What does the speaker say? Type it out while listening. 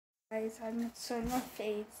Guys, I'm showing my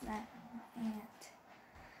face now, and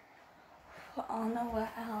I don't know what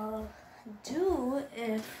I'll do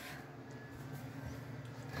if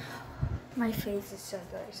my face is so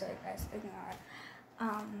blurry, so guys,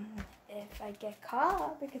 ignore. If I get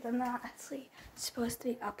caught because I'm not actually supposed to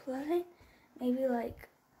be uploading, maybe like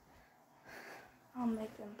I'll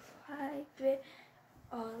make them private,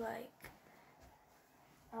 or like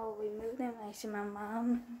I'll remove them when I see my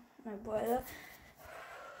mom, my brother.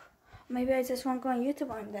 Maybe I just won't go on YouTube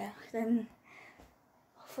one day. Then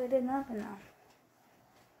hopefully they never know.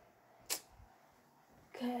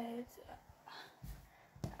 Cause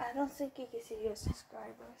I don't think you can see your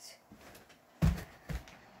subscribers.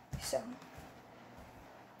 So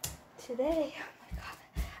today, oh my god,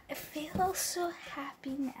 I feel so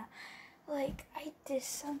happy now. Like I did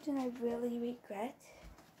something I really regret,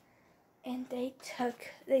 and they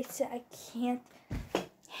said I can't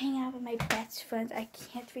hang out with my best friends. I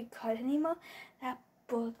can't record anymore. That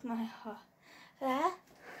broke my heart. That,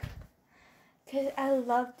 cause I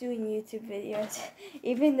love doing YouTube videos,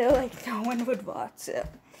 even though like no one would watch it.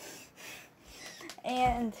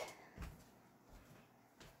 And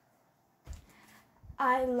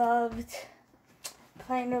I loved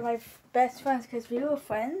playing with my best friends because we were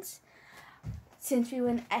friends since we were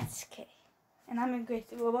in SK. And I'm in grade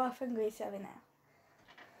 3. We're both in grade 7 now.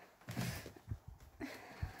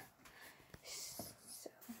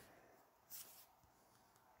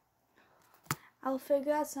 I'll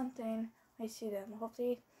figure out something when I see them.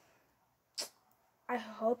 Hopefully, I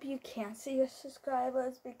hope you can't see your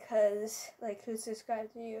subscribers because, like, who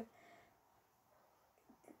subscribed to you.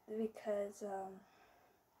 Because,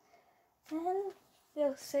 then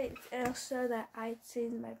it'll show that I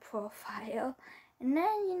changed my profile. And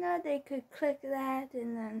then, you know, they could click that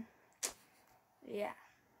and then, yeah.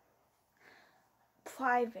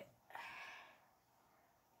 Private.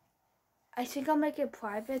 I think I'll make it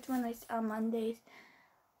private when on Mondays,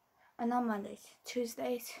 not Mondays,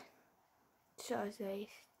 Tuesdays, Thursdays,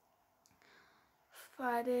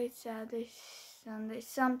 Fridays, Saturdays, Sundays,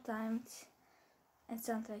 sometimes, and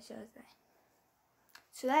sometimes Thursday.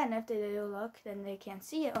 So then if they do look, then they can't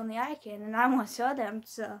see it, only I can, and I won't show them,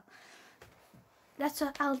 so that's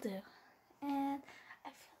what I'll do. And I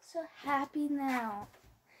feel so happy now.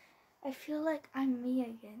 I feel like I'm me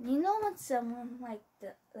again. You know when someone like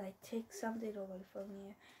takes something away from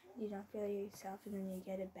you, you don't feel yourself, and then you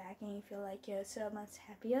get it back, and you feel like you're so much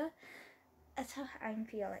happier. That's how I'm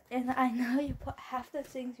feeling. And I know half the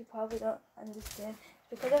things you probably don't understand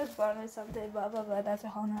because I was born with something. Blah blah blah. That's a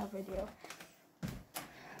whole nother video.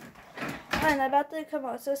 And about the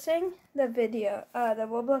commercial thing, the video, the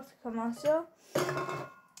Roblox commercial.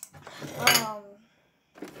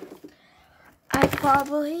 I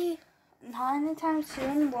probably not anytime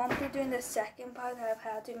soon won't be doing the second part of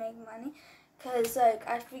how to make money, because like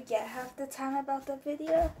I forget half the time about the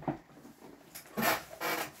video.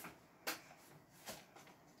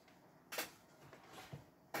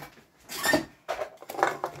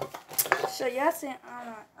 So yes, on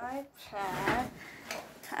an iPad,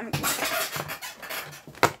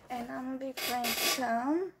 and I'm gonna be playing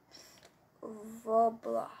some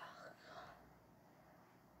Roblox.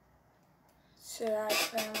 Should I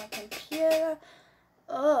play on my computer,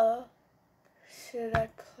 or should I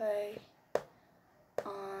play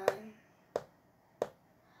on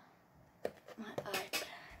my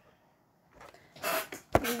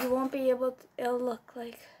iPad? You won't be able to, it'll look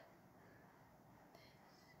like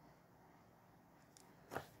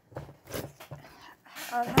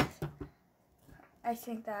I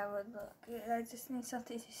think that would look good. I just need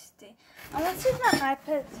something to stay. I'm gonna see if my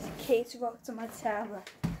iPad case works on my tablet.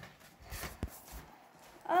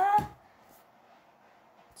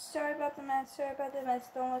 Sorry about the mess.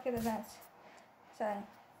 Don't look at the mess.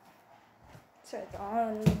 Sorry,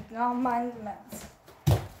 don't mind the mess.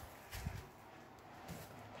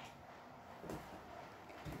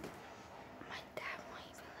 My dad won't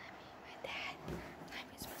even let me. My dad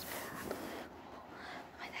supposed to be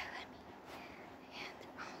my dad let me. And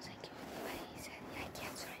I was like, but he said, yeah, I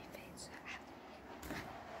can't show your face. So I have to.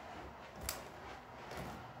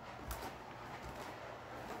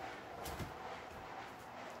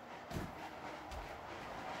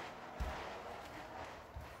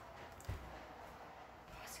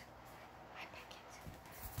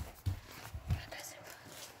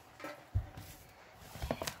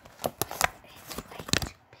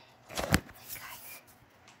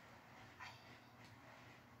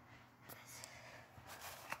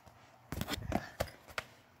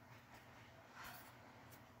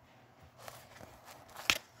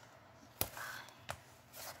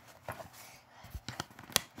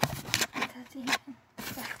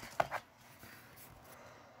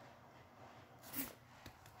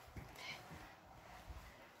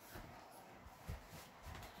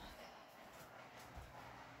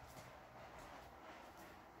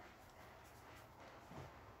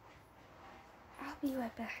 Be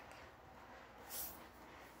right back.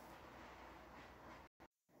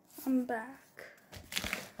 I'm back.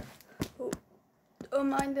 Oh, don't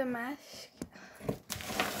mind the mask.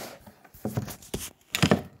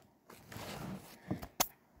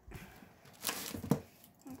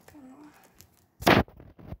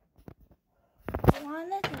 I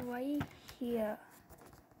want it right here.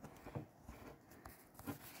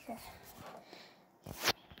 Okay.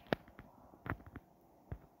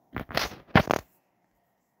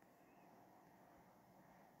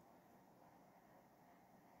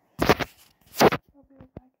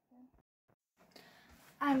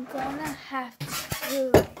 I'm gonna have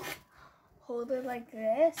to hold it like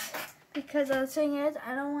this because the thing is,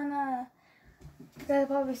 I don't wanna. They'll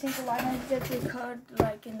probably think, why don't you just record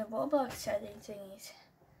like in the Roblox setting thingies?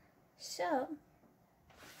 So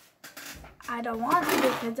I don't want to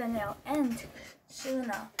because then they'll end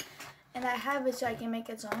sooner, and I have it so I can make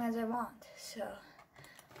it as long as I want. So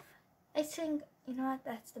I think, you know what,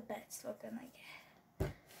 that's the best we're gonna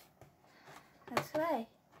get. That's right.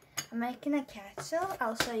 I'm making a castle.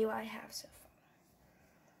 I'll show you what I have so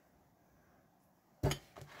far. I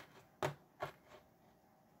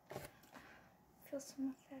feel so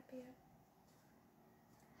much happier.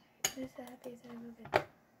 This happy, so good.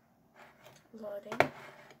 Loading.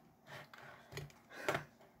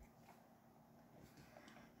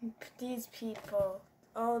 These people,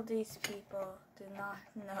 all these people do not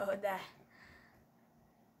know that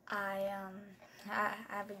I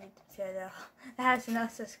have a YouTube channel that has no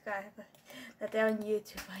subscribers, that they're on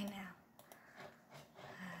YouTube right now.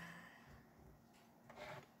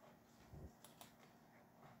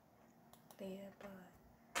 Leaderboard.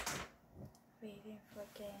 Waiting for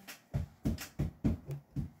game.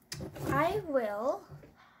 I will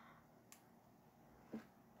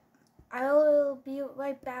be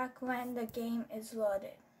right back when the game is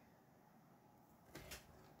loaded.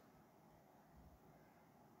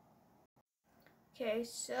 Okay,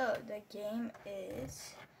 so the game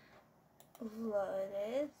is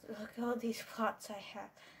loaded. Look at all these plots I have.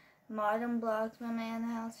 Modern Blocks, My Man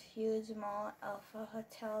House, Huge Mall, Alpha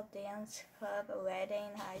Hotel, Dance Club,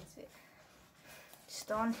 Wedding Heights,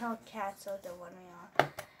 Stonehill Castle, the one we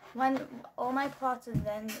are. When all my plots, and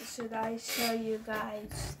then should I show you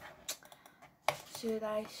guys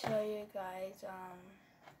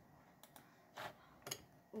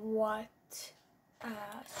what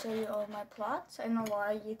show you all my plots? I know a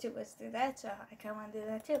lot of YouTubers do that, so I kind of want to do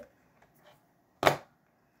that too.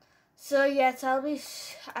 So yes,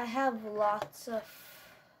 I have lots of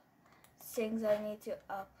things I need to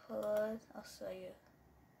upload. I'll show you.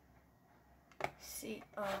 See,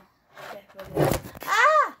 definitely.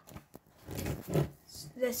 Ah!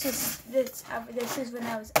 This is when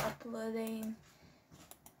I was uploading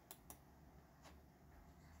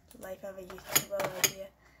the life of a YouTuber idea.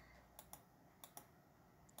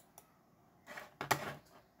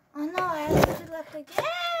 Oh no, I actually left the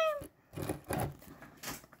game!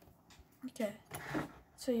 Okay,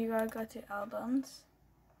 so you gotta go to albums.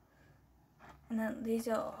 And then these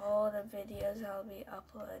are all the videos I'll be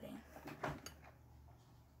uploading.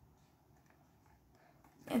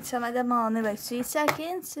 And some of them are only like 3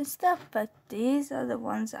 seconds and stuff, but these are the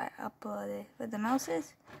ones I uploaded. Where the mouse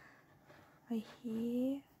is? Right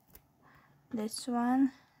here. This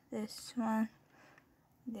one, this one,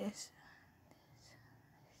 this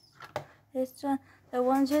one. The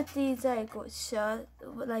ones with these like short,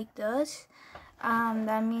 like this,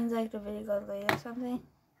 that means like the video goes late or something,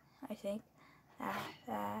 I think.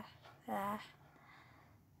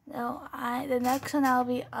 No, the next one I'll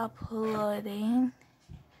be uploading.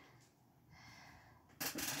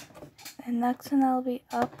 The next one I'll be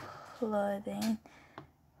uploading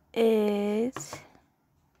is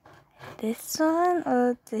this one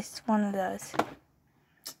or this one of those.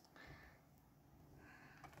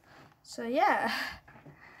 So yeah,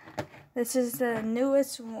 this is the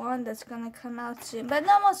newest one that's gonna come out soon. But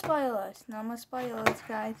no more spoilers. No more spoilers,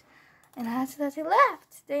 guys. And I have to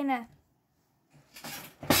left, Dana.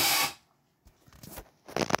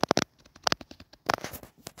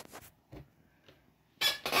 I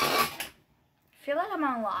feel like I'm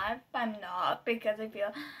on live, but I'm not, because I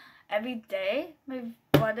feel every day my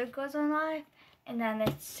brother goes on live and then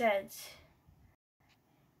it says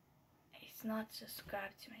he's not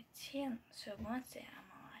subscribed to my channel, so it won't say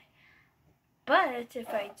I'm on live. But if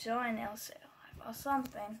I join, it'll say live or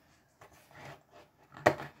something.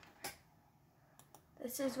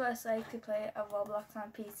 This is what it's like to play a Roblox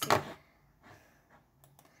on PC.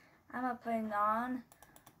 I'm gonna play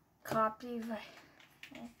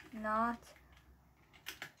not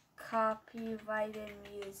copyrighted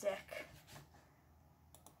music.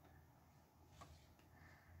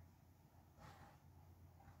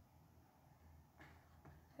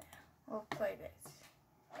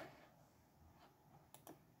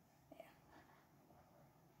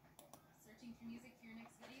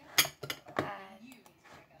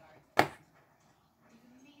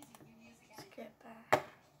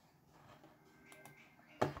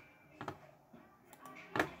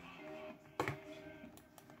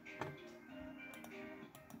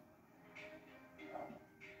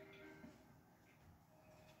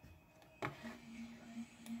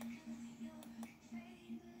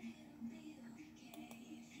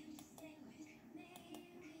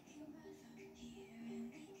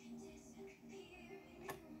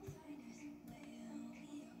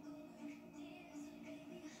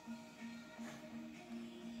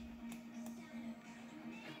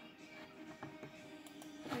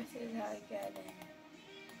 This is how I get in.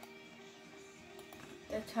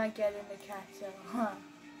 That's how I get in the castle, huh?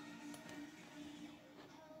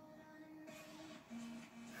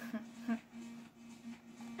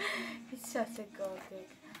 He's such a gold digger.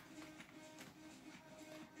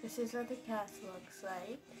 This is what the castle looks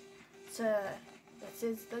like. So, this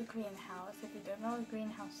is the greenhouse. If you don't know what a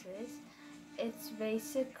greenhouse is, it's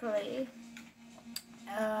basically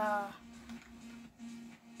I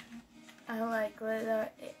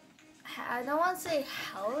don't want to say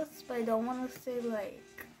house, but I don't want to say like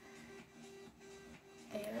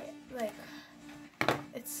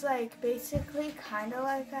it's like basically kind of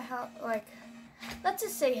like a house, like let's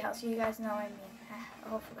just say house. You guys know what I mean,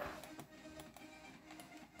 hopefully.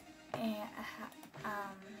 And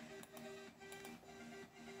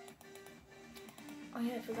oh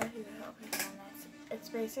yeah, I forgot who to help me on this. It's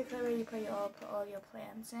basically where you put all your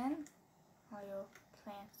plants in, all your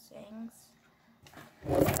plant things.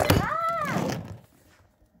 Ah!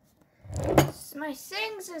 My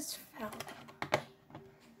things just fell.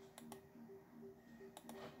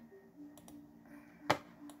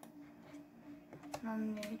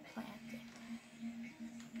 I'm new planting.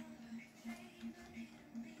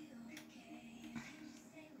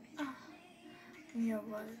 Oh, you know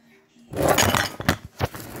what?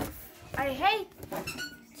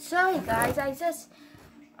 Sorry guys,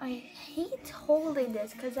 I hate holding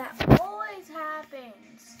this because that always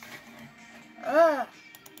happens. Ugh.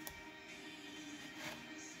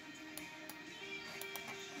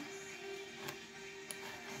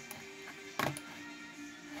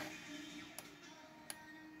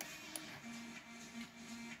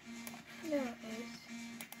 There it is.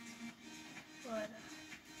 What?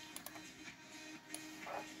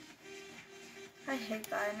 I hate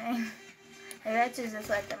gardening. Maybe I should just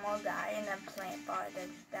let them all die and then plant part of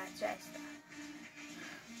that dry stuff.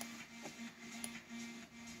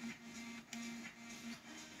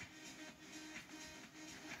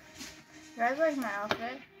 You guys like my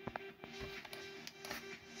outfit?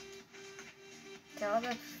 Tell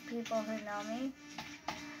the people who know me.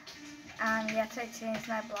 Yes, I changed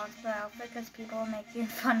my Bloxburg outfit because people were making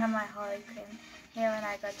fun of my Harley Quinn hair and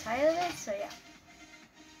I got tired of it, so yeah.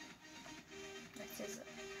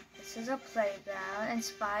 This is a playground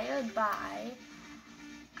inspired by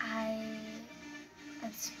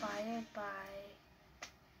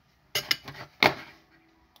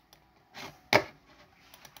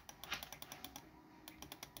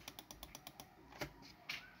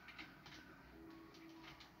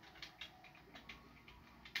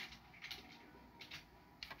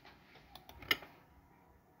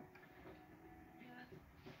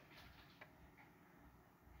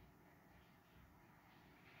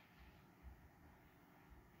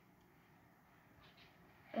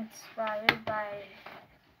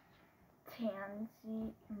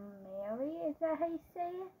Tansy Mary, is that how you say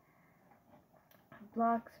it?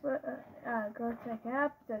 Bloxburg, go check it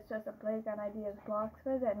out. There's just a playground ideas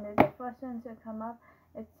Bloxburg, and there's the first one to come up.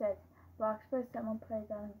 It says Bloxburg Summer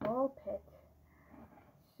Playground Ball Pit,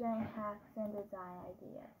 sharing hacks and design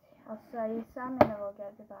ideas. I'll show you some and then we'll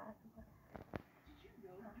get to back.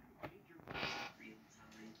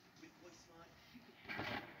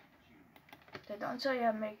 They don't show you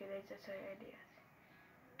how to make it, they just show you ideas.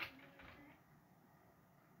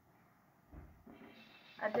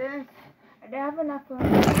 I didn't have enough room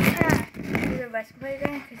to do the rest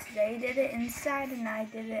playground because they did it inside and I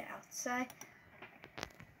did it outside.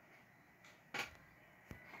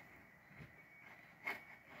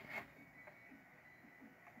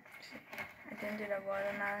 I didn't do the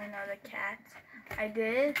watermelon or the cats. I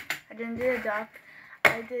didn't do the duck.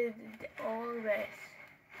 I did all this.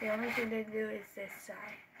 The only thing they do is this side.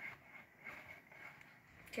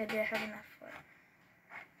 Okay, I didn't have enough for it.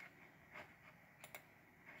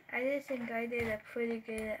 I just think I did a pretty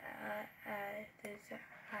good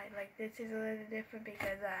design. Like this is a little different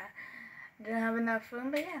because I didn't have enough room,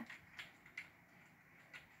 but yeah.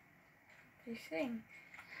 These things.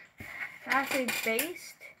 I actually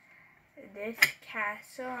based this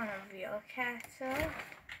castle on a real castle.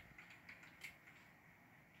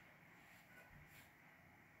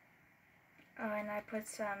 Oh, and I put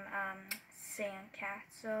some sand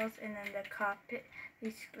castles and then the cockpit.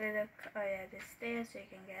 These little, oh yeah, the stairs so you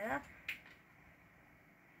can get up.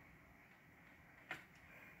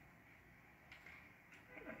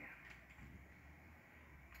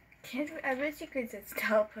 I wish you could just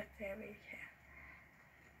teleport there, but you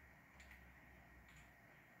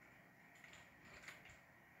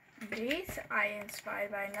can't. These I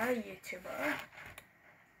inspired by another YouTuber.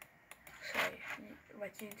 So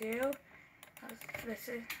what you do, this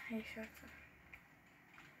is, he shows them.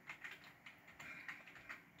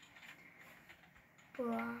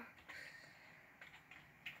 Blox.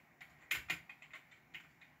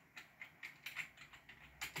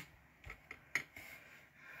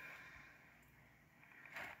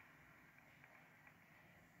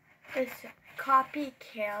 It's copy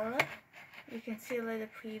Kayla. You can see a little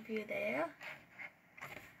preview there.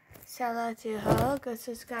 Shout out to her. Go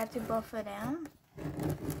subscribe to both of them.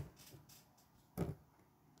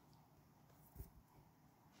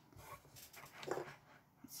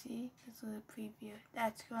 See, this little preview.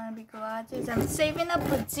 That's gonna be gorgeous. I'm saving up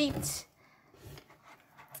for seats.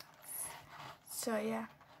 So yeah.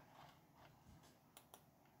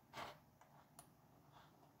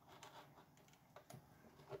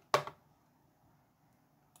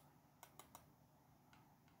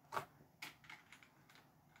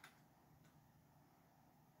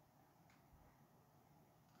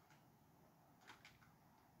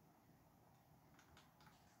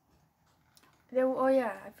 Oh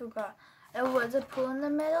yeah, I forgot. There was a pool in the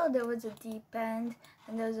middle, there was a deep end,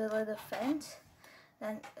 and there was a little fence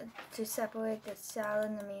then to separate the sour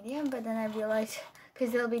and the medium. But then I realized,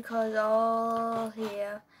 because there'll be colors all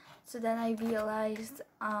here, so then I realized,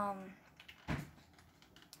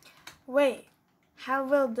 wait, how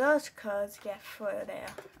will those colors get through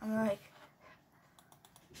there? I'm like,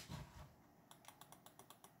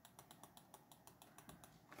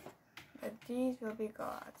 but these will be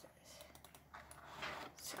gorgeous.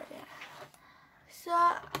 So yeah.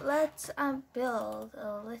 So let's build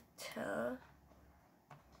a little.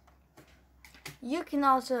 You can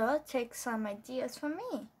also take some ideas from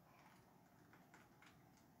me.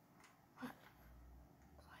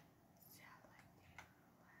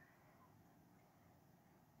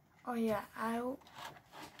 Oh yeah, I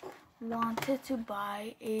wanted to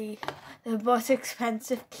buy the most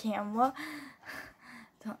expensive camera.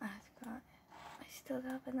 Don't ask God. I still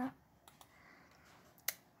have enough.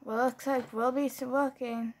 Well, looks like we'll be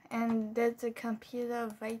working, and there's a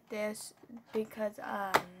computer right there because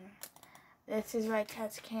this is where I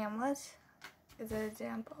test cameras. As an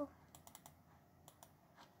example,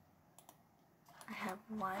 I have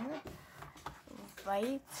one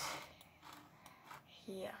right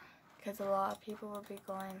here because a lot of people will be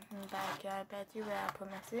going in the backyard. I bet you without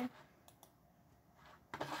permission.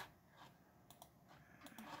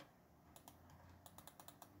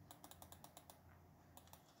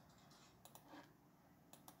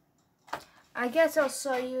 I guess I'll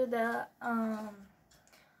show you the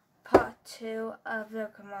part 2 of the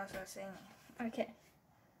commercial singing. Okay.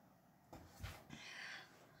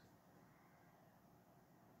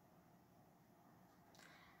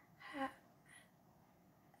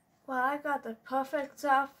 Well, I got the perfect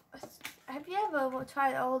stuff. Have you ever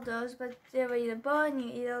tried all those, but they were either burn,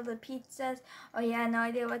 you eat all the pizzas, or you had no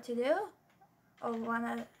idea what to do? Or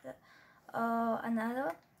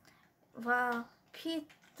another? Well,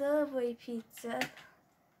 delivery pizza.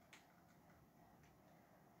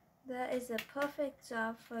 That is a perfect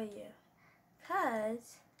job for you.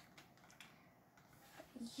 Cause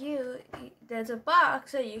there's a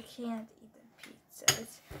box so you can't eat the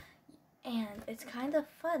pizzas. And it's kind of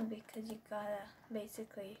fun because you gotta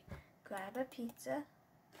basically grab a pizza,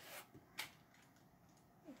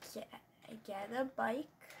 get a bike,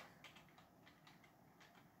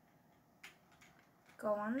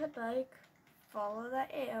 go on the bike, follow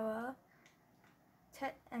the arrow,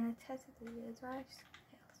 and it tests the drive skills.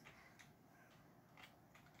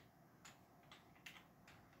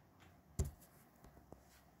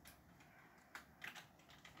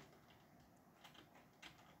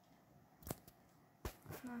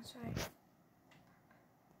 No, sorry.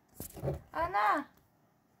 Oh no!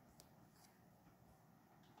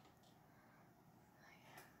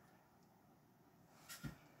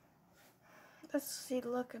 Let's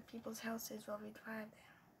look at people's houses while we drive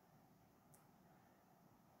there.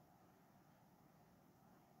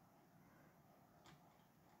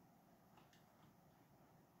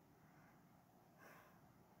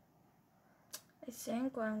 I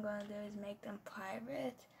think what I'm gonna do is make them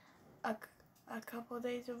private a couple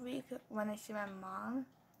days a week when I see my mom,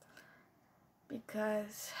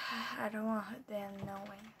 because I don't want them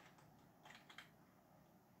knowing.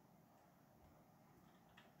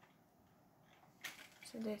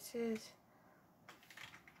 So this is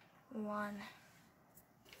one.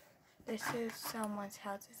 This is someone's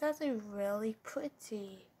house. It's actually really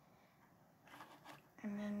pretty.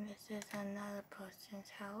 And then this is another person's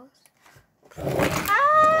house.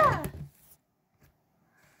 Ah!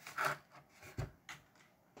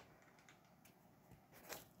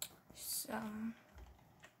 So,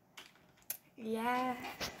 yeah,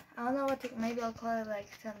 I don't know what to, maybe I'll call it like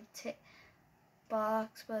some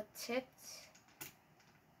Bloxburg tips.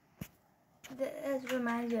 this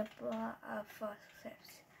reminds me of false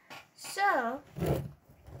clips. So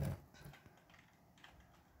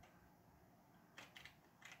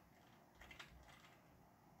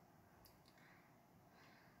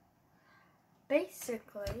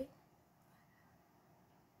basically,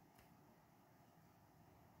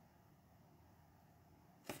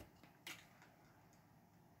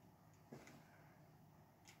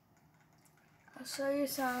 I'll show you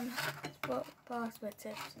some Bloxburg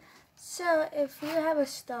tips. So if you have a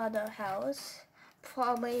starter house,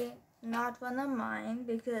 probably not one of mine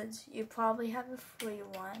because you probably have a free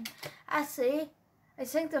one. Actually, I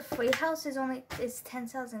think the free house is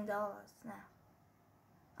 $10,000 now.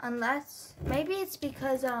 Unless maybe it's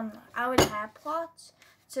because I already have plots,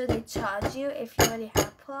 so they charge you if you already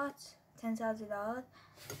have plots, $10,000.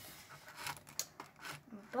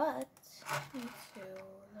 But me too.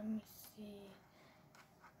 Let me see.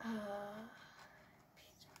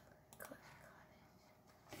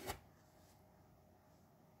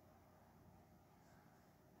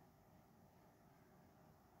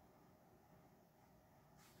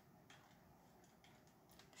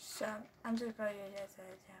 So I'm just going to use this as an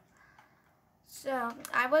example. So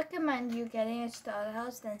I recommend you getting a starter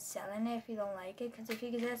house then selling it if you don't like it, because if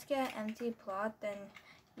you just get an empty plot, then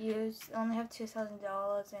you only have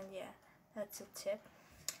 $2,000, and yeah, that's a tip.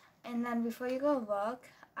 And then before you go look,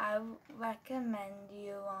 I recommend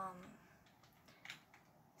you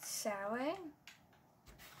selling.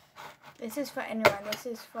 This is for anyone. This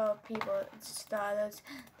is for people, starters.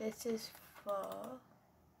 This is for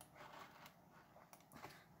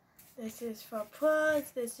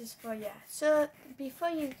pros. This is for, yeah. So before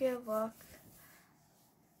you give up,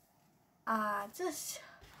 just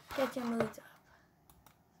get your moods up.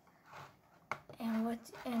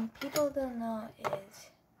 And people don't know is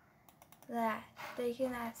that they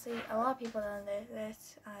can actually, a lot of people don't know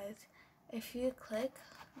this, is if you click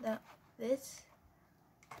this,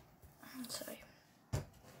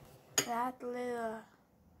 that little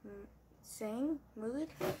mood thing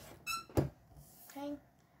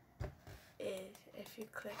is if you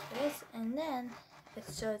click this, and then it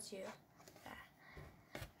shows you that.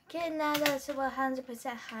 Okay, now that's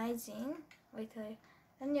 100% hygiene. Wait till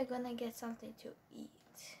then you're gonna get something to eat.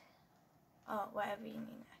 Oh, whatever you need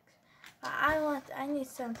next. But I need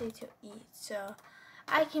something to eat, so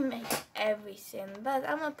I can make everything. But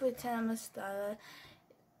I'm gonna pretend I'm a starter.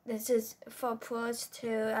 This is for pros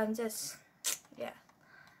too. I'm just, yeah.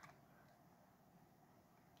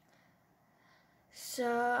 So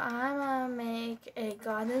I'm gonna make a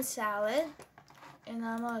garden salad, and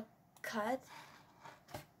I'm gonna cut.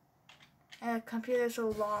 And the computer's a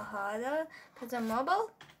lot harder because I'm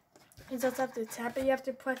mobile. You just have to tap it. You have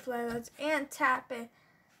to press letters and tap it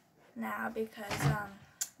now because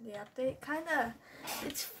the update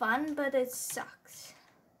it's fun, but it sucks.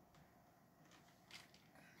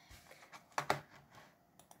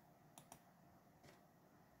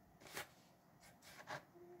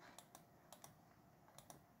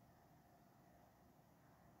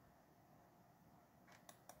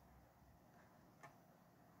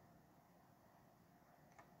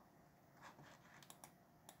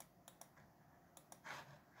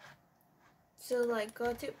 So like,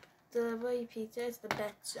 go to delivery pizza is the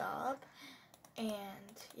best job,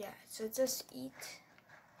 and yeah, so just eat.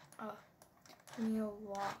 Oh, meal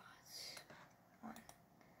wash.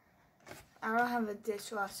 I don't have a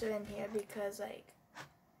dishwasher in here because like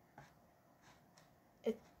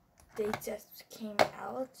they just came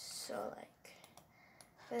out, so like,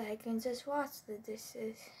 but I can just wash the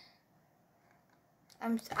dishes.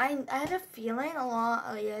 I had a feeling a lot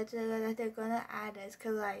earlier today that they're gonna add this,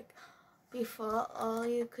 cause like before all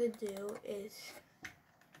you could do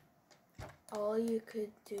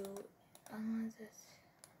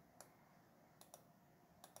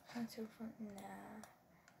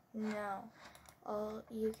no, all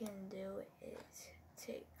you can do is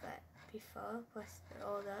take that before plus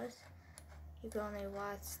all those. You can only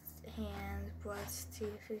wash hands, brush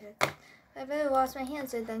teeth. I better wash my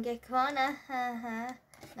hands so I don't get corona.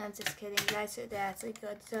 No, I'm just kidding, guys. So that's a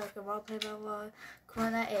good joke. A roleplay about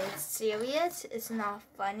corona is serious. It's not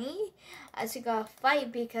funny. I just got a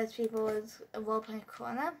fight because people was roleplaying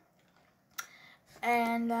corona.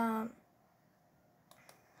 And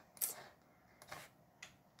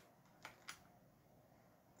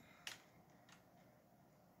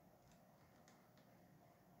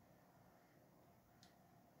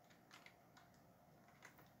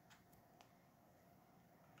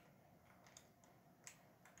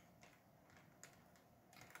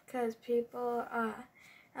because people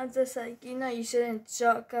I'm just like, you shouldn't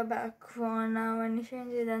joke about Corona or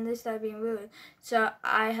anything, and then they start being rude. So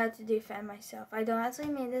I had to defend myself. I don't actually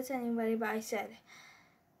mean this to anybody, but I said,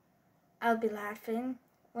 I'll be laughing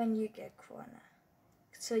when you get Corona.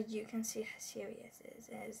 So you can see how serious it is.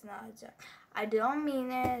 It's not a joke. I don't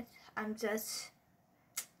mean it. I'm just,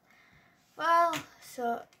 well,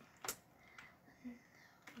 so,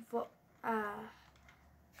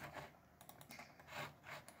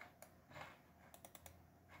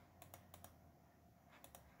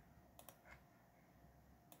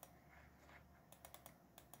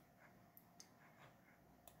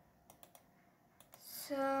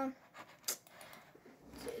 so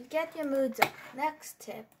get your moods up. Next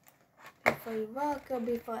tip, before you walk or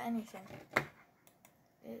before anything,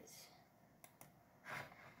 is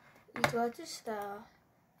you go to store,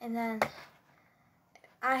 and then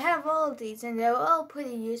I have all these, and they're all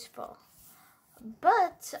pretty useful.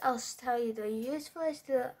 But I'll tell you, the useful is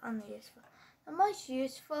the unuseful. The most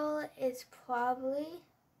useful is probably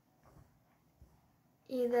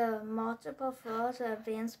either multiple floors or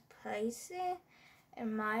advanced placing.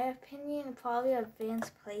 In my opinion, probably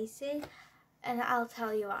advanced placing, and I'll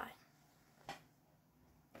tell you why.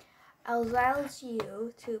 Allows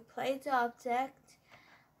you to place the object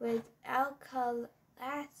without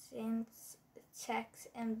collapsing text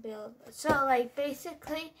and build. So like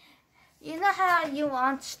basically, you know how you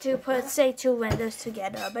want to put, say, two windows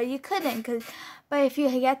together, but you couldn't, but if you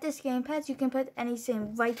get this gamepad, you can put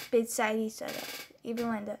anything right beside each other, even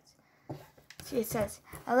windows. So it says,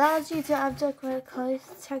 allows you to object with close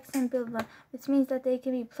text and build one, which means that they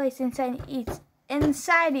can be placed inside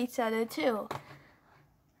each other too.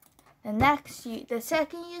 The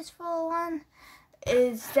second useful one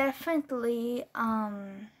is definitely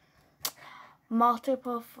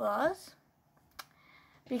multiple floors,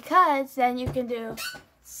 because then you can do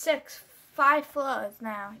 5 floors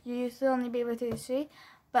now. You used to only be able to do 3,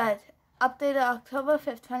 but updated October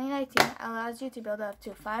 5th, 2019 allows you to build up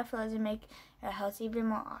to 5 floors and make your house even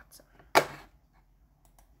more awesome.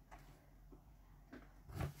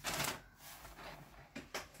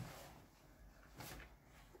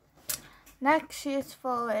 Next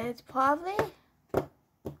useful is probably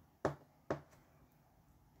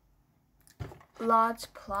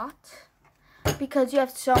large plot, because you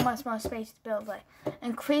have so much more space to build with.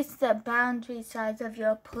 Increase the boundary size of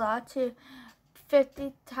your plot to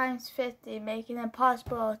 50 times 50, making it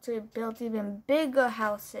possible to build even bigger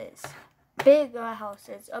houses, or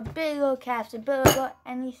bigger cabs, or bigger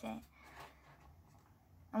anything.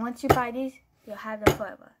 And once you buy these, you'll have them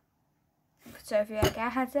forever. So if you're like, I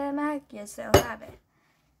have that Mac, you still have it.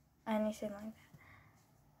 Anything like that.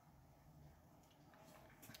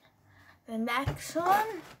 The next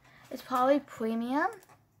one is probably premium,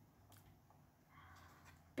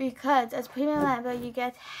 because as premium member you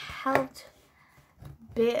get helped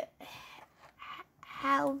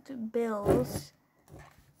bills,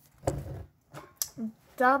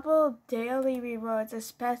 double daily rewards, a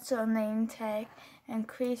special name tag,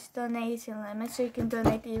 increased donation limit so you can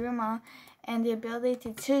donate even more, and the ability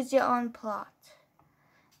to choose your own plot.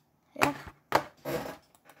 Yeah,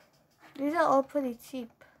 these are all pretty cheap.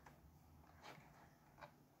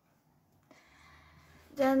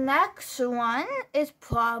 The next one is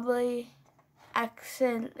probably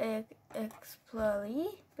excellent explorer,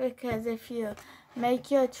 because if you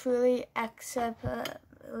make your truly excellent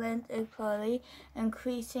explorer,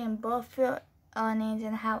 increasing both your earnings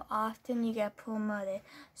and how often you get promoted.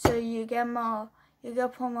 So you get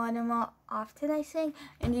promoted more often, I think,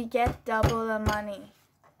 and you get double the money.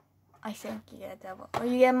 I think you get double, or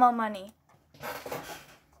you get more money.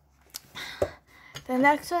 The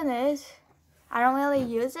next one is, I don't really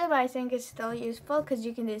use it, but I think it's still useful because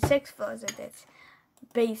you can do 6 floors of this.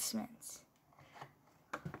 Basements.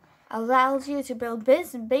 Allows you to build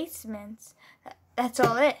basements. That's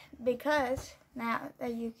all it. Because now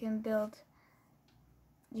that you can build,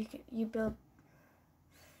 you build,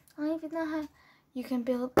 I don't even know how, you can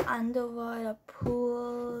build underwater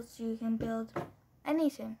pools, you can build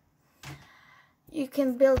anything. You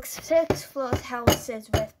can build 6 floors houses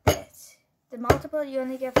with this. The multiple, you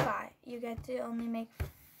only get 5. You get to only make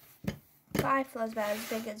 5 floors, but as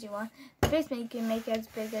big as you want. The basement, you can make as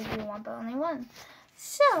big as you want, but only 1.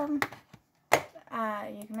 So,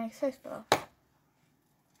 you can make 6 floors.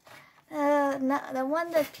 The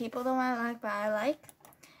one that people don't like, but I like,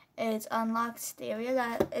 is unlocked stereo.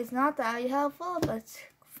 That is not that helpful, but it's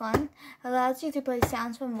fun. Allows you to play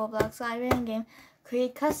sounds from Roblox library in game,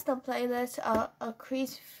 create custom playlists, or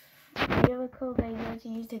create lyrical radios,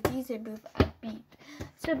 and use the DJ booth at beat.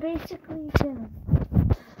 So basically, you can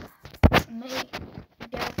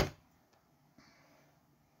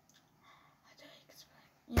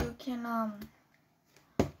can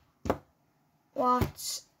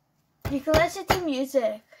watch. You can listen to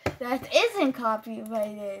music that isn't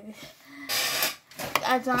copyrighted.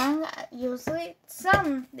 As long usually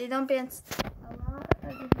some they don't ban a lot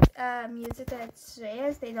of music that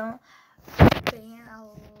swears. They don't ban a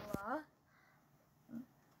lot,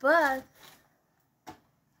 but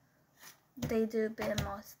they do ban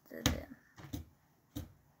most of them.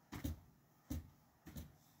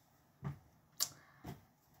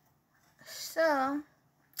 So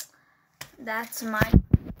that's my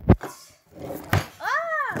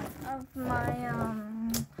of my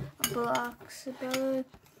Bloxburg,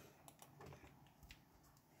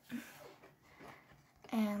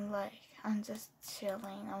 and like I'm just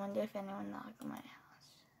chilling. I wonder if anyone knocked on my house.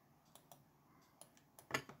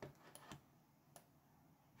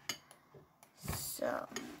 So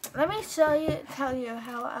let me tell you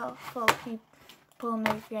how helpful people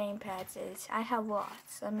make game patches. I have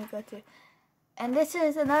lots. Let me go to, and this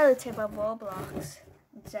is another tip of Roblox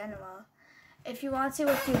in general. If you want to see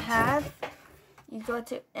what you have, you go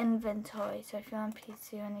to inventory. So if you're on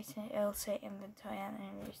PC or anything, it'll say inventory and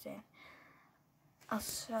everything. I'll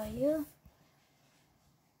show you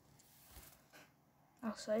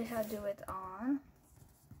how to do it on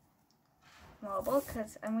mobile,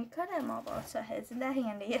 because I'm good at mobile, so isn't that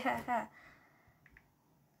handy? Yeah.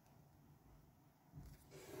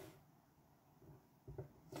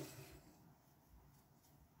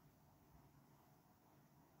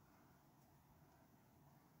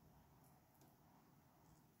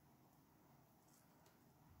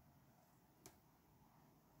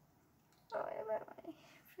 Oh, I got my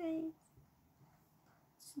face.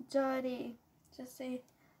 It's dirty. Just say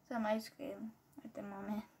some ice cream at the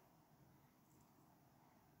moment.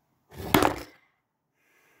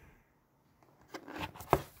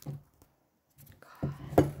 God.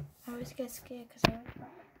 I always get scared because I like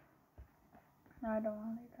that. No, I don't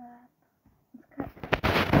want to do that.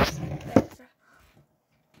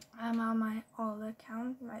 I'm on my old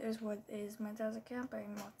account. This is my dad's account, but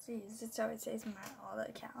I'm not used it, so it says my old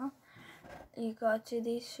account. You go to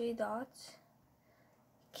these three dots,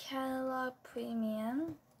 catalog,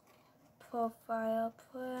 premium, profile,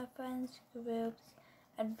 preference, groups,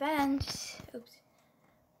 advanced. Oops.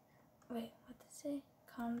 Wait, what did it say?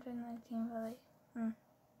 Content 19 really.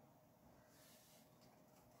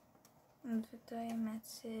 Inventory,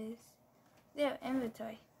 matches. Yeah,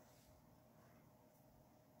 inventory.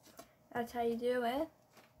 That's how you do it.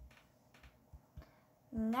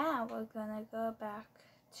 Now we're gonna go back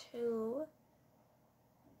to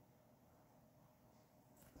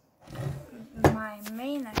my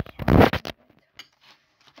main account.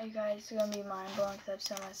 Hey guys, it's gonna be mind blowing because I have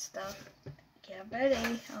so much stuff. Get ready.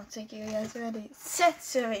 I don't think you guys are ready.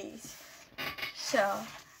 Accessories. So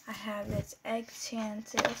I have this egg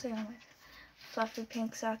chance. Also got my fluffy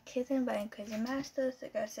pink sock kitten by Crazy Master. So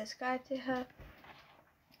go subscribe to her.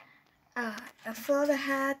 A Florida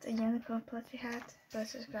hat, a unicorn plushie hat. Go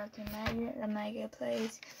subscribe to Maggie, the Maggie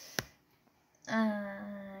plays.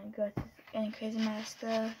 Go to Crazy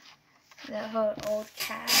Master. The whole old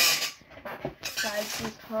cat.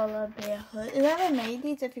 Side Cola Bear Hood. Whoever made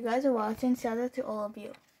these, if you guys are watching, shout out to all of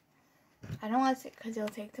you. I don't want to say because it'll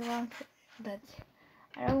take too long, but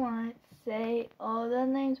I don't want to say all the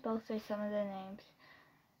names, but I'll say some of the names.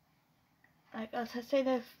 Like, I'll just say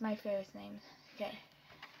my favorite names. Okay.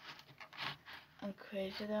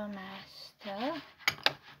 Inquisitor Master.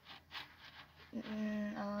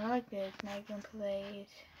 I like this. Megan Plays.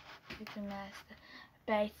 Inquisitor Master.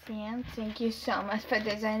 By Sam. Thank you so much for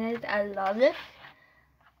designing it. I love it.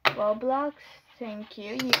 Roblox. Thank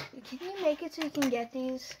you. Can you make it so you can get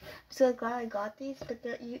these? I'm so glad I got these, but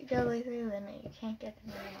they're literally limited. You can't get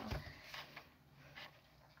them anymore.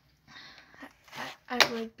 I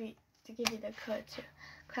would be to give you the code to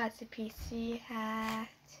classic PC hat.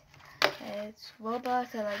 It's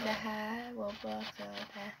Roblox. I like the hat. Roblox. I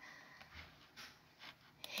like that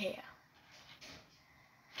hair.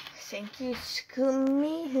 Thank you,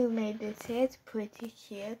 Scoomy, who made this hair. It's pretty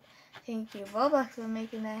cute. Thank you, Roblox, for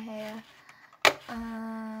making that hair.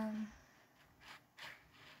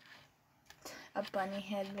 A bunny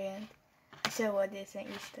headband. So what is an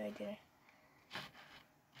Easter egg today?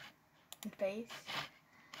 Face.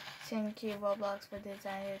 Thank you, Roblox, for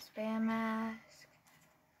designing this spam mask.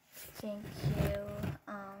 Thank you,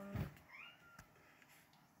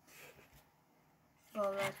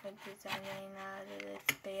 Roblox, for designing this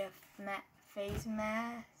bear face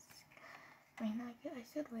mask. I mean, I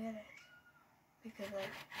should wear this because,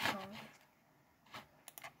 like,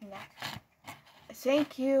 yeah.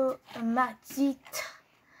 Thank you, Majit,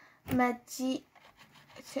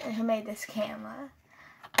 who made this camera.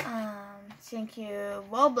 Thank you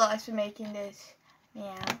Roblox for making this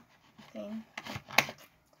thing.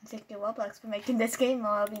 Thank you Roblox for making this game, or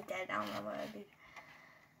I'll be dead. I don't know what I'll be.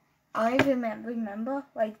 I don't even remember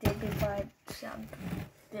what I did before I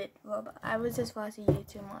did Roblox. I was just watching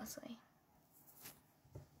YouTube mostly.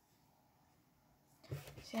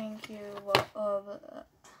 Thank you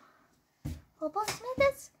Roblox made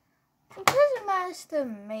this? Prison Master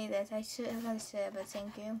made this. I should have said, but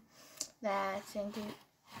thank you.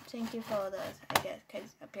 Thank you for those, I guess,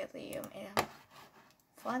 because apparently you made them.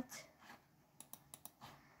 Front.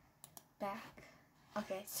 Back.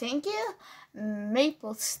 Okay, thank you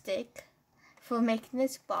Maple Stick for making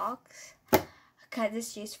this box. Because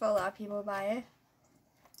it's useful, a lot of people buy it.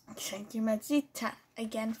 Thank you Mazita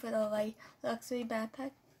again for the luxury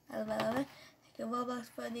backpack. I love it. Thank you Roblox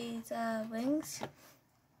for these rings.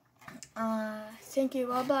 Thank you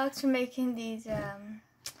Roblox for making these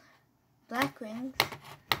black rings.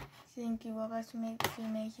 Thank you Roblox for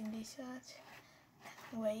making these shots.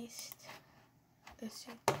 Waist. Let's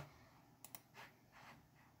see.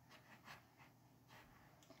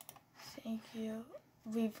 Thank you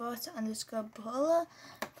Reverse _ Buller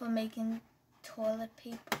for making toilet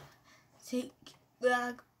paper. Thank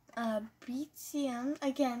you BCM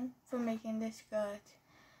again for making this good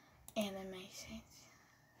animations.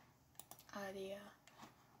 Audio.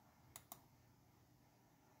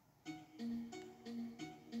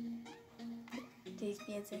 These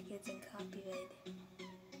music isn't copyrighted.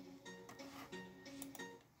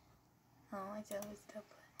 Oh, I don't was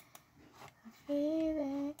double.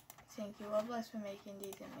 Feeling. Thank you Roblox for making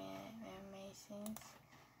these animations.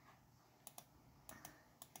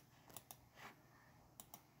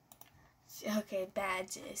 Okay,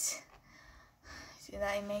 badges. Should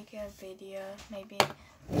I make a video? Maybe.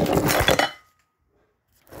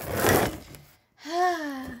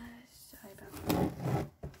 Sorry about that.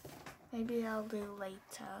 Maybe I'll do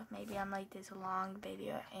later. Maybe I'll make this long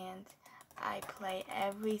video and I play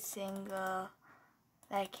every single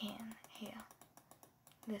that I can here.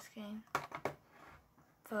 This game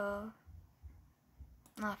for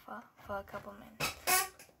a couple minutes.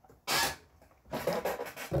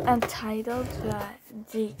 Untitled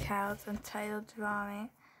decals, untitled drawing.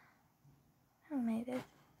 Who made it?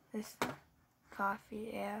 This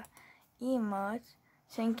coffee air emotes.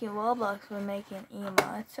 Thank you Roblox for making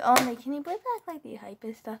emotes. Oh, can you bring back like the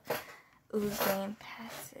hyper stuff? Ooh, game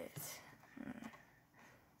passes.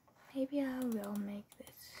 Maybe I will make this.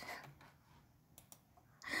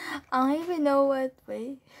 I don't even know what.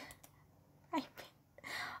 Wait. I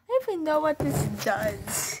don't even know what this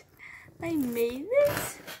does. I made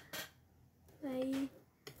this. Right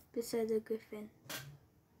beside the griffin.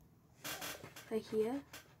 Right here.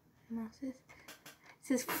 It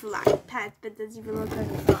says fly pad, but doesn't even look like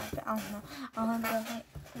a fly pad. I don't know. I don't know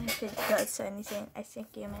if it does anything. I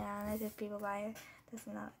think you may honest if people buy it. That's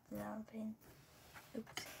not pain.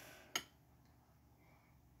 Oops.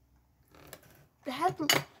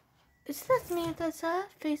 Is that me? That's a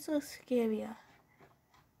face looks scarier.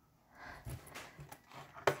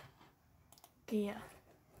 Yeah.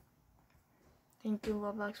 Thank you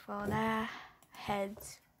Roblox for that.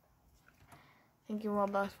 Heads. Thank you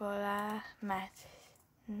Roblox for that. Math.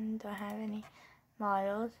 Don't have any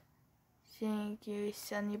models. Thank you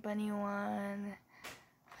Sunny Bunny 1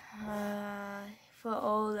 for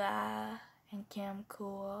Ola and Cam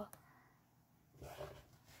Cool.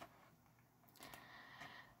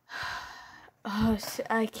 Oh,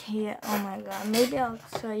 I can't. Oh my god. Maybe I'll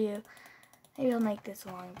show you. Maybe I'll make this a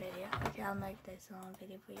long video. Okay, I'll make this a long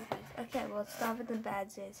video for you guys. Okay, we'll start with the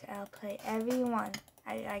badges. I'll play every one.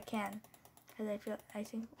 I can. Because I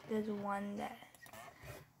think there's one that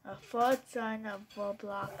a fourth sign of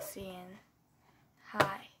Robloxian.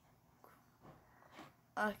 Hi.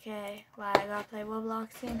 Okay, well, I gotta play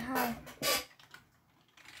Robloxian. Hi.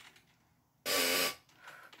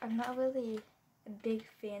 I'm not really a big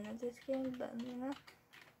fan of this game, but you know.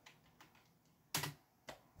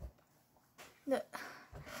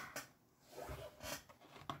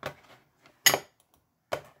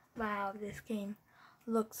 Wow, this game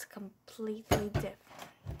looks completely different.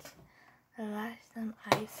 The last time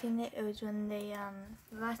I seen it, it was when they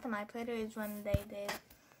the last time I played it was when they did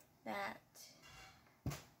that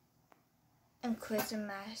Inquisitor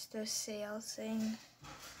Master sale thing.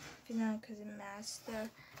 If you know, Inquisitor Master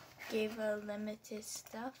gave a limited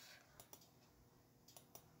stuff.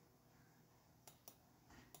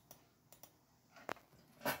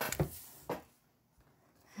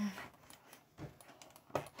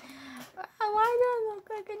 Why do I look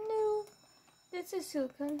like a noob? This is so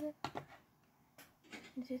good.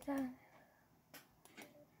 Is it that?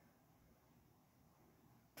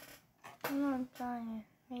 I'm trying.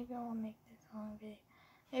 Maybe I won't make this long video.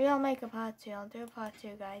 Maybe I'll make a part 2. I'll do a part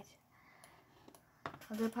 2, guys.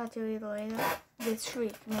 I'll do a part 2 either later. This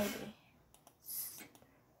week, maybe.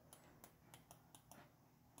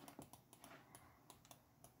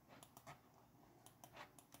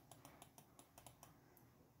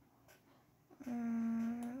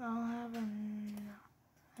 I'll have enough.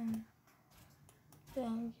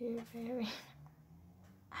 Thank you very much.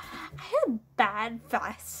 I had bad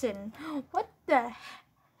fashion. What the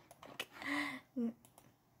heck? No.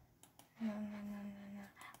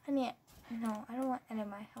 Honey, no, I don't want to edit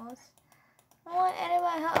my house. I want to edit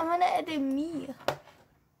my house. I want to edit me.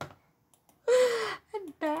 I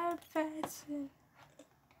had bad fashion.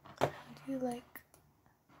 How do you like?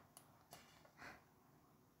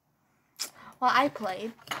 Well, I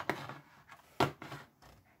played.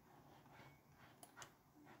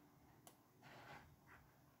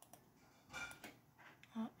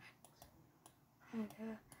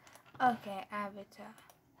 Okay, Avatar.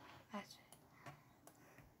 That's it.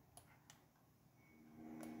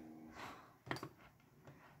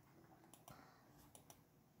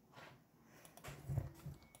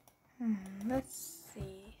 Let's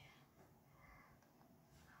see.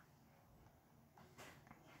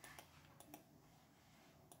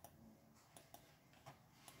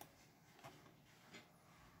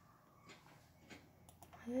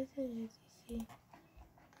 What is it UCC?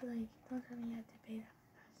 Like, don't tell me you have to pay that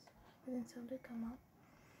fast. But then something come up.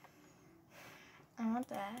 I want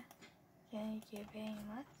that. Can you keep paying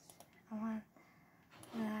much? I want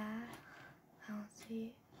that. I don't see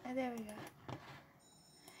it. Oh, there we go.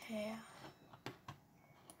 Hair.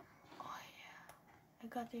 Oh yeah. I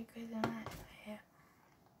got the crazy match for hair.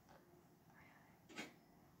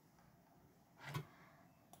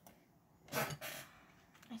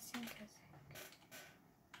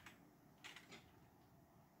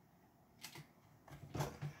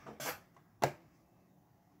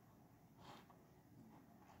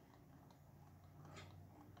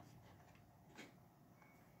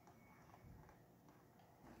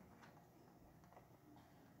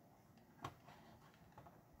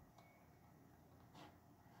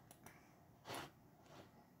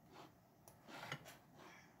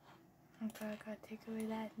 I think I gotta take away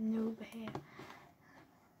that noob hair.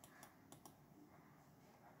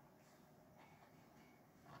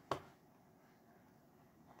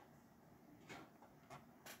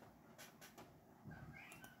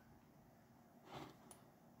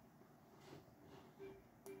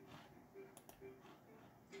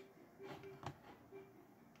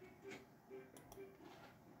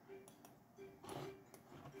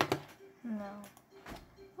 No.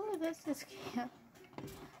 Oh, this is cute.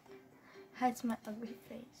 Hides my ugly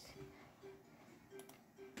face.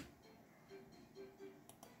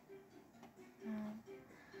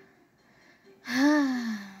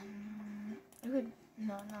 Ooh,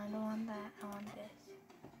 no, I don't want that. I want this.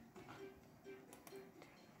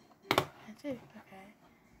 That's it. Okay.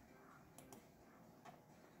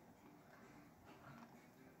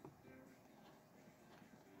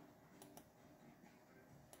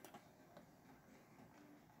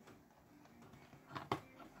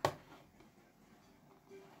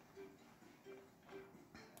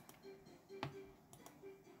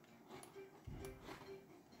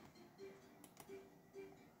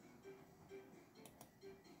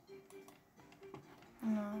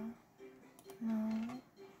 No,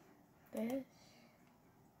 this.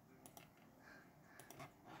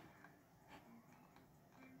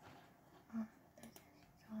 Oh, this is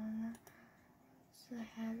donut. So I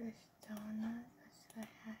have this donut. So I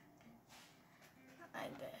have it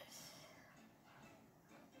like this.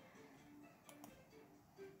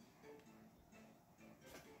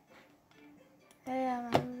 Hey, I'm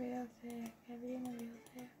a wheelchair. Have you in a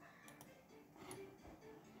wheelchair?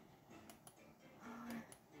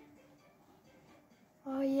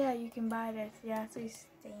 Oh yeah, you can buy this. You actually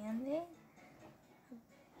stand it.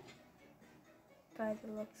 But it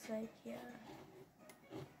looks like, yeah.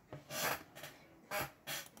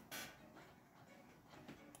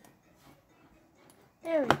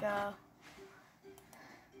 There we go.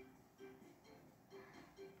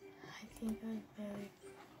 I think it was very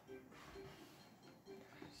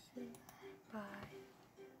bye.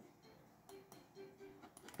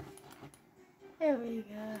 There we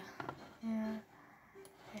go. Yeah.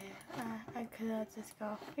 I could have just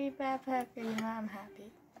got a free backpack, and you know, I'm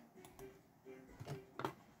happy.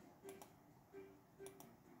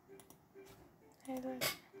 Hey, look.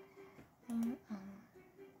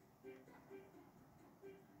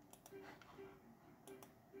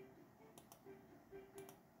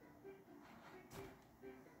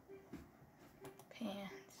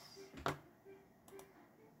 Pants.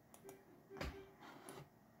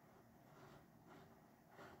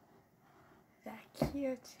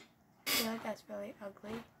 video. I feel like that's really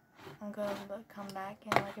ugly. I'm gonna come back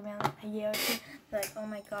in like a year or two, like, oh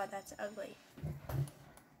my god, that's ugly.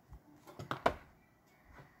 I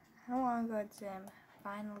don't want to go to the gym.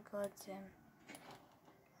 Fine, I'll go to the gym.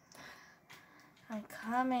 I'm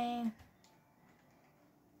coming.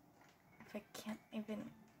 If I can't even.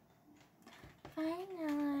 Fine,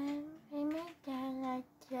 I made that like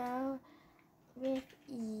go with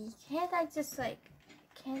E. Can't I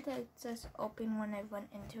just open when I went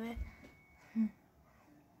into it?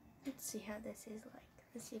 Let's see how this is like.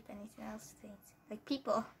 Let's see if anything else thinks. Like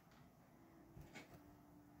people.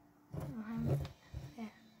 Yeah.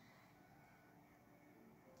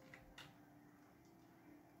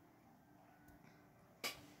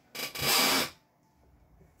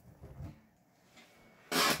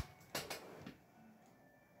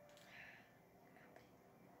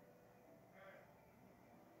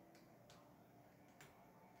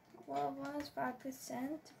 Well,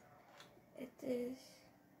 5%. It is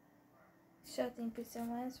 13%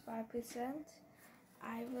 minus 5%.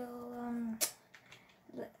 I will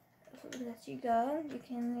let you go. You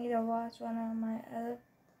can either watch one of my other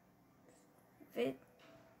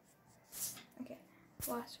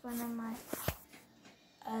watch one of my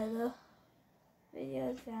other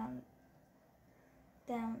videos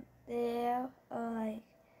down there or like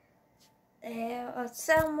there or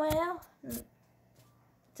somewhere.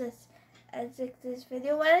 Just edit this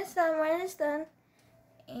video when it's done,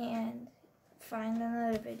 and find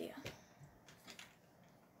another video.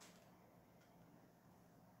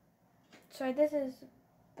 Sorry, this is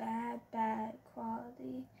bad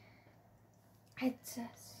quality. It's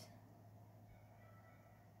just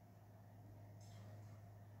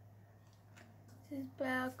this is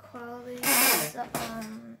bad quality. So,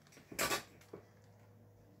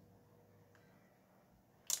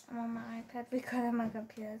 I'm on my iPad because of my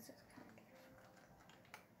computer. So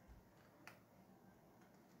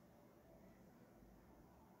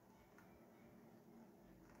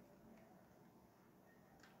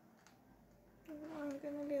I'm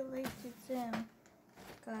gonna be late to gym.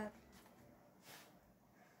 God.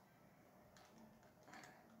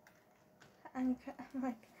 I'm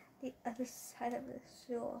like the other side of the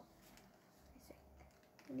shore.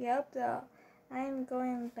 Yep, though. I am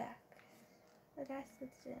going back. But that's the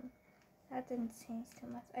gym. That didn't change too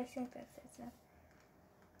much. I think that's it. So.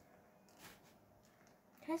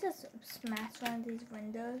 Can I just smash one of these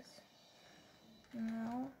windows?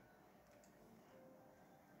 No.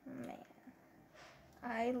 Man.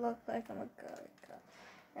 I look like I'm a girl.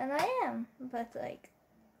 And I am. But like,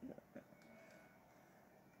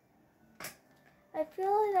 I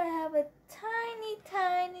feel like I have a tiny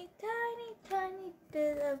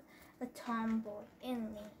bit of a tomboy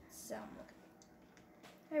in me somewhere.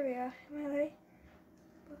 There we are. Am I ready?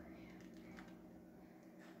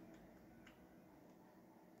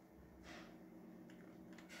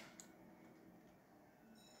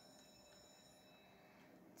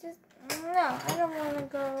 Just, no, I don't want to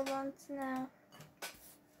go once now.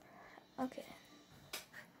 Okay.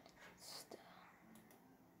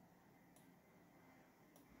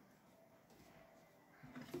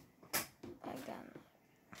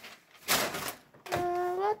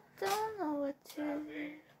 Don't know what to.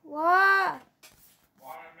 What?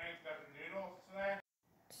 Want to make the noodles today?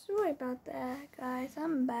 Sorry about that, guys.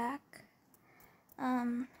 I'm back.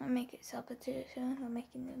 I'm making substitution. I'm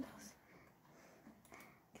making noodles.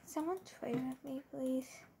 Can someone trade with me, please?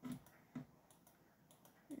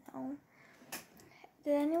 No.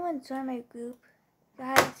 Did anyone join my group?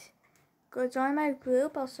 Guys, go join my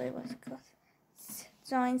group. I'll show you what's called.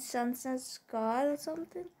 Join Sunset Squad or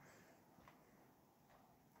something.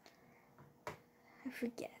 I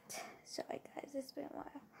forget. Sorry guys, it's been a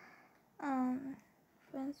while.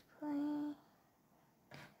 Friends playing.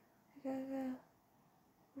 I gotta go.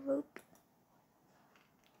 Rope.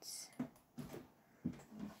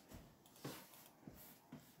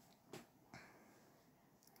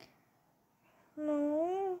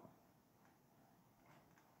 No.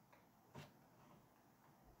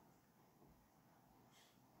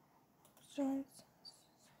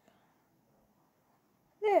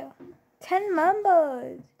 There. 10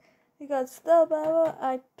 members. We got Star Power.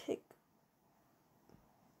 I pick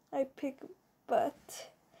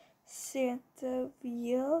Butt, Santa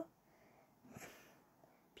Real,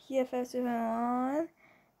 PFS1,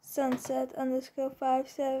 Sunset _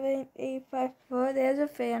 57854. There's a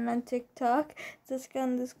fan on TikTok. Jessica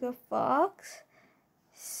 _ Fox.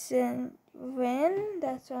 Win.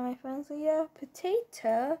 That's why my friends are here.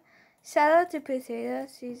 Potato. Shout out to Potato.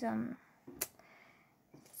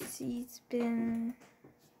 She's been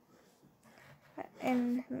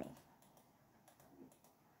and me.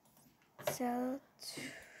 sell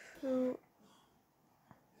to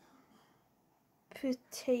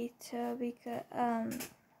potato because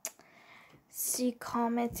she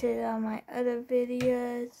commented on my other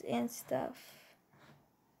videos and stuff.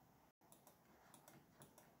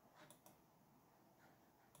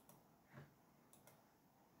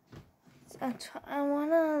 I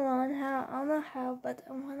wanna learn how. I don't know how, but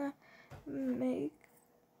I wanna make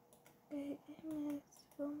a image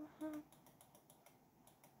somehow.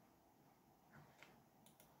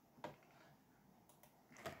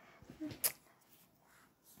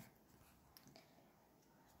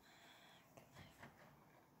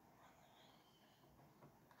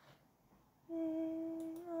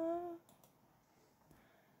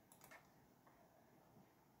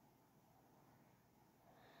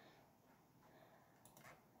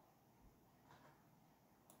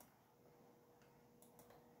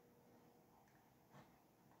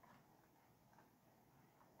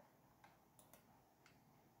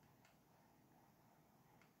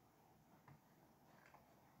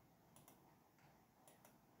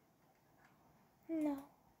 No.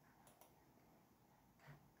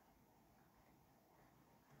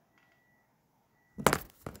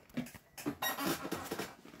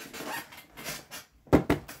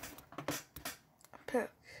 Pick.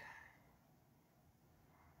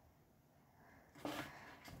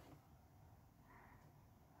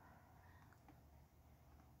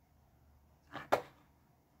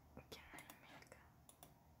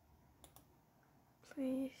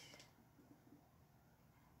 Please.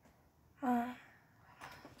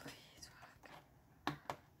 Please work.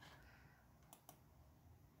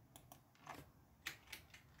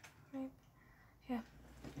 Maybe. Yeah.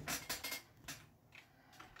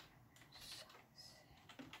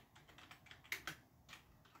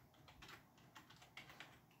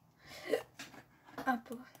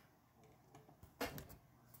 Apple.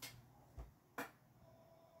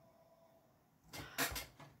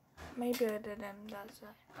 Maybe I didn't, that's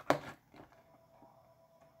why.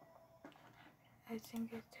 I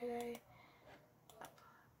think it's today.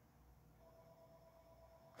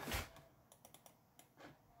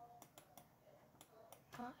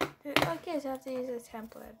 Okay, so I have to use a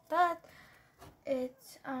template, but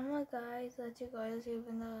it's, I'm gonna guys let you guys,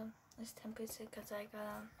 even though it's template because I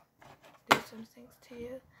gotta do some things to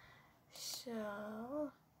you.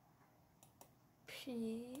 So,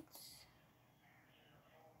 peace.